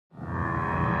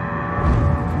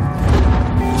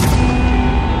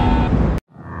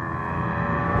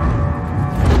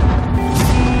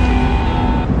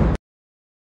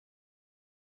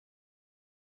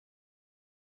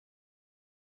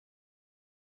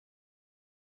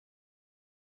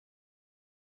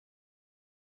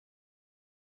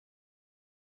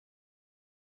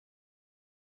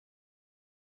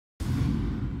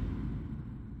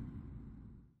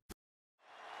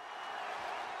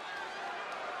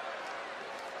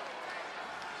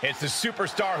It's the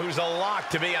superstar who's a lock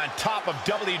to be on top of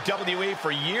WWE for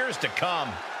years to come.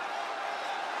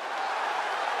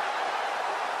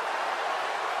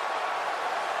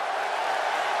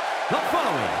 The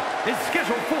following is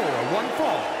scheduled for one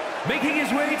fall, making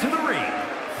his way to the ring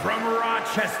from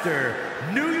Rochester,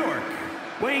 New York,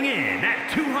 weighing in at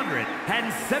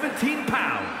 217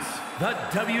 pounds, the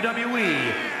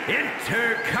WWE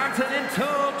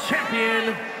Intercontinental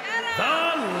Champion,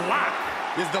 The Lock.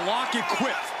 Is The Lock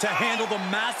equipped to handle the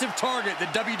massive target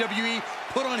that WWE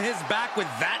put on his back with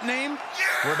that name?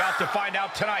 We're about to find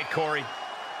out tonight, Corey.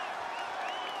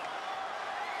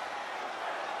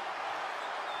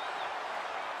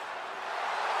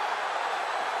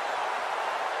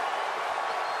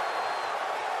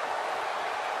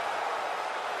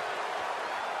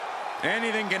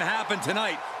 Anything can happen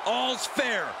tonight. All's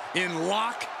fair in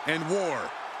Lock and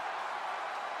War.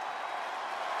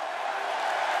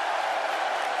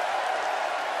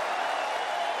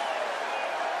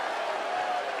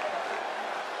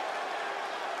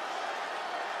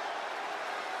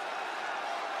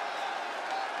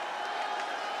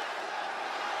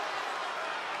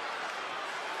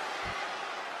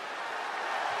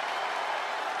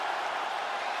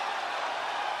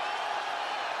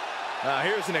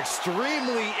 Here's an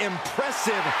extremely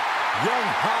impressive young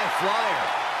high flyer.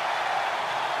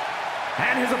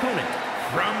 And his opponent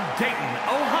from Dayton,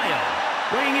 Ohio,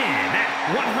 weighing in at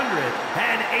 183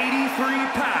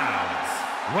 pounds,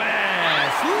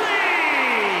 Wesley!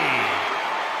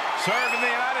 Served in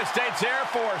the United States Air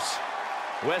Force.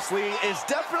 Wesley is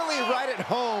definitely right at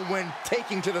home when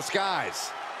taking to the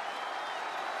skies.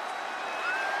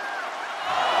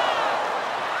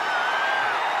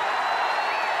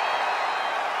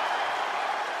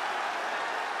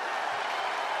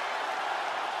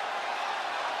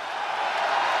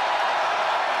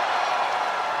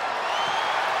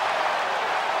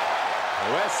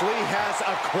 Wesley has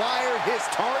acquired his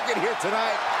target here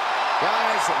tonight.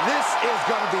 Guys, this is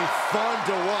going to be fun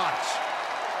to watch.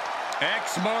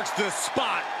 X marks the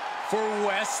spot for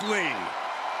Wesley.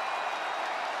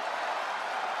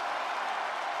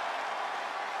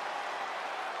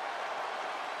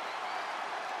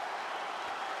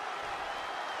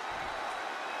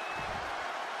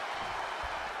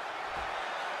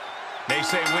 They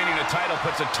say winning a title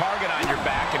puts a target on your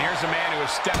back, and here's a man who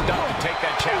has stepped up to take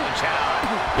that challenge head on.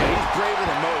 Yeah, he's braver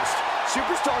than most.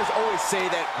 Superstars always say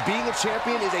that being a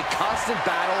champion is a constant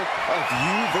battle of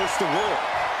you versus the world.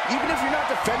 Even if you're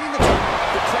not defending the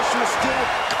title, the pressure is still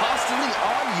constantly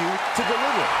on you to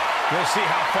deliver. We'll see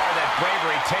how far that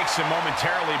bravery takes him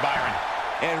momentarily, Byron.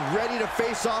 And ready to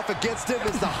face off against him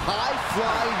is the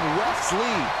high-flying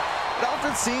Wesley. It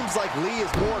often seems like Lee is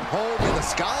more at home in the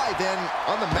sky than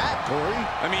on the mat, Corey.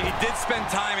 I mean, he did spend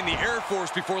time in the Air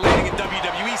Force before landing in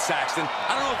WWE, Saxton.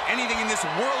 I don't know if anything in this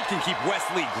world can keep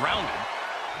Wesley grounded.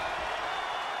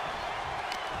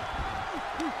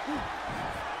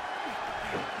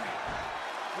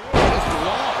 Just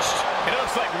launched. It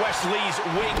looks like Wesley's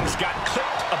wings got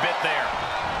clipped a bit there.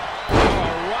 Oh,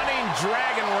 a running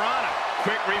Dragon Rana.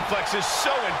 Quick reflex is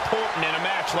so important in a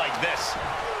match like this.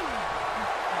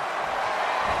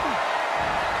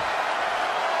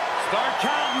 Start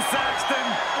counting, Saxton.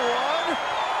 1,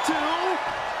 2,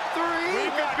 3.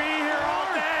 We could be here all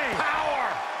day.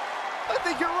 Power. I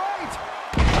think you're right.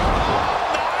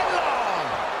 Not long.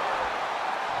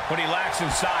 When he lacks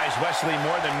in size, Wesley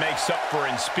more than makes up for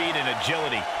in speed and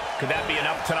agility. Could that be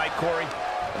enough tonight, Corey?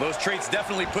 Those traits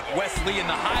definitely put Wesley in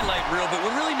the highlight reel, but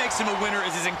what really makes him a winner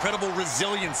is his incredible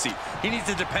resiliency. He needs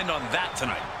to depend on that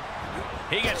tonight.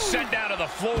 He gets sent down to the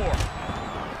floor.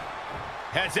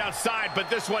 Heads outside, but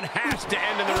this one has to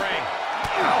end in the ring.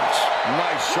 Ouch.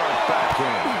 Nice sharp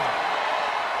backhand.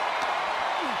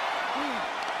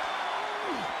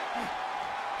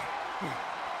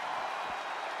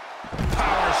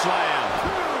 Power slam.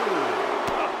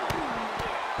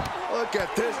 Look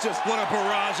at this, just What a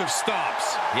barrage of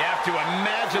stomps. You have to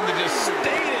imagine the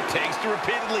disdain it takes to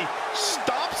repeatedly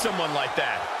stop someone like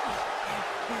that.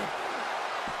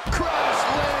 crash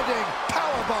landing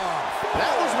powerbomb.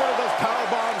 That was one of those power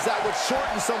bombs that would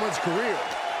shorten someone's career.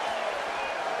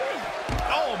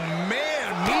 Oh, man,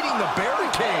 meeting the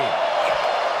barricade.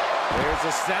 There's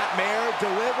a snapmare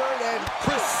delivered and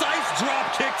Precise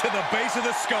drop kick to the base of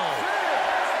the skull.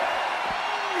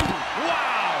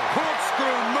 Wow!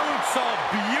 Corkscrew moonsault,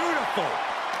 beautiful.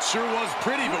 Sure was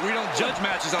pretty, but we don't judge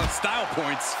matches on style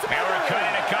points. They were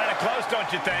kind of close, don't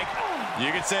you think?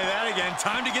 You could say that again.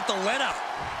 Time to get the lead up.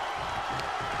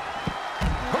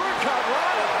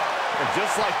 And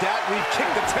just like that, we've kicked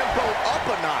the tempo up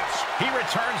a notch. He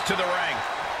returns to the ring.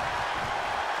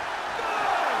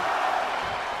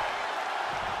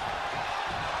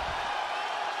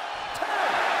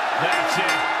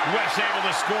 Wes able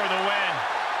to score the win.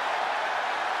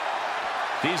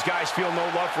 These guys feel no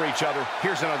love for each other.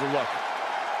 Here's another look.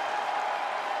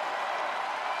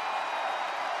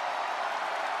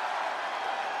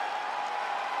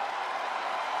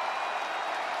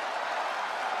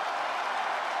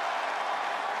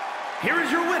 Here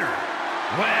is your winner,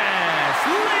 Wes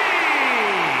Lee!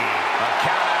 A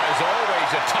countout is always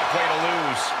a tough way to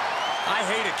lose. I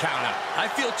hate a countout. I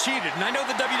feel cheated, and I know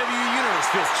the WWE Universe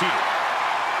feels cheated.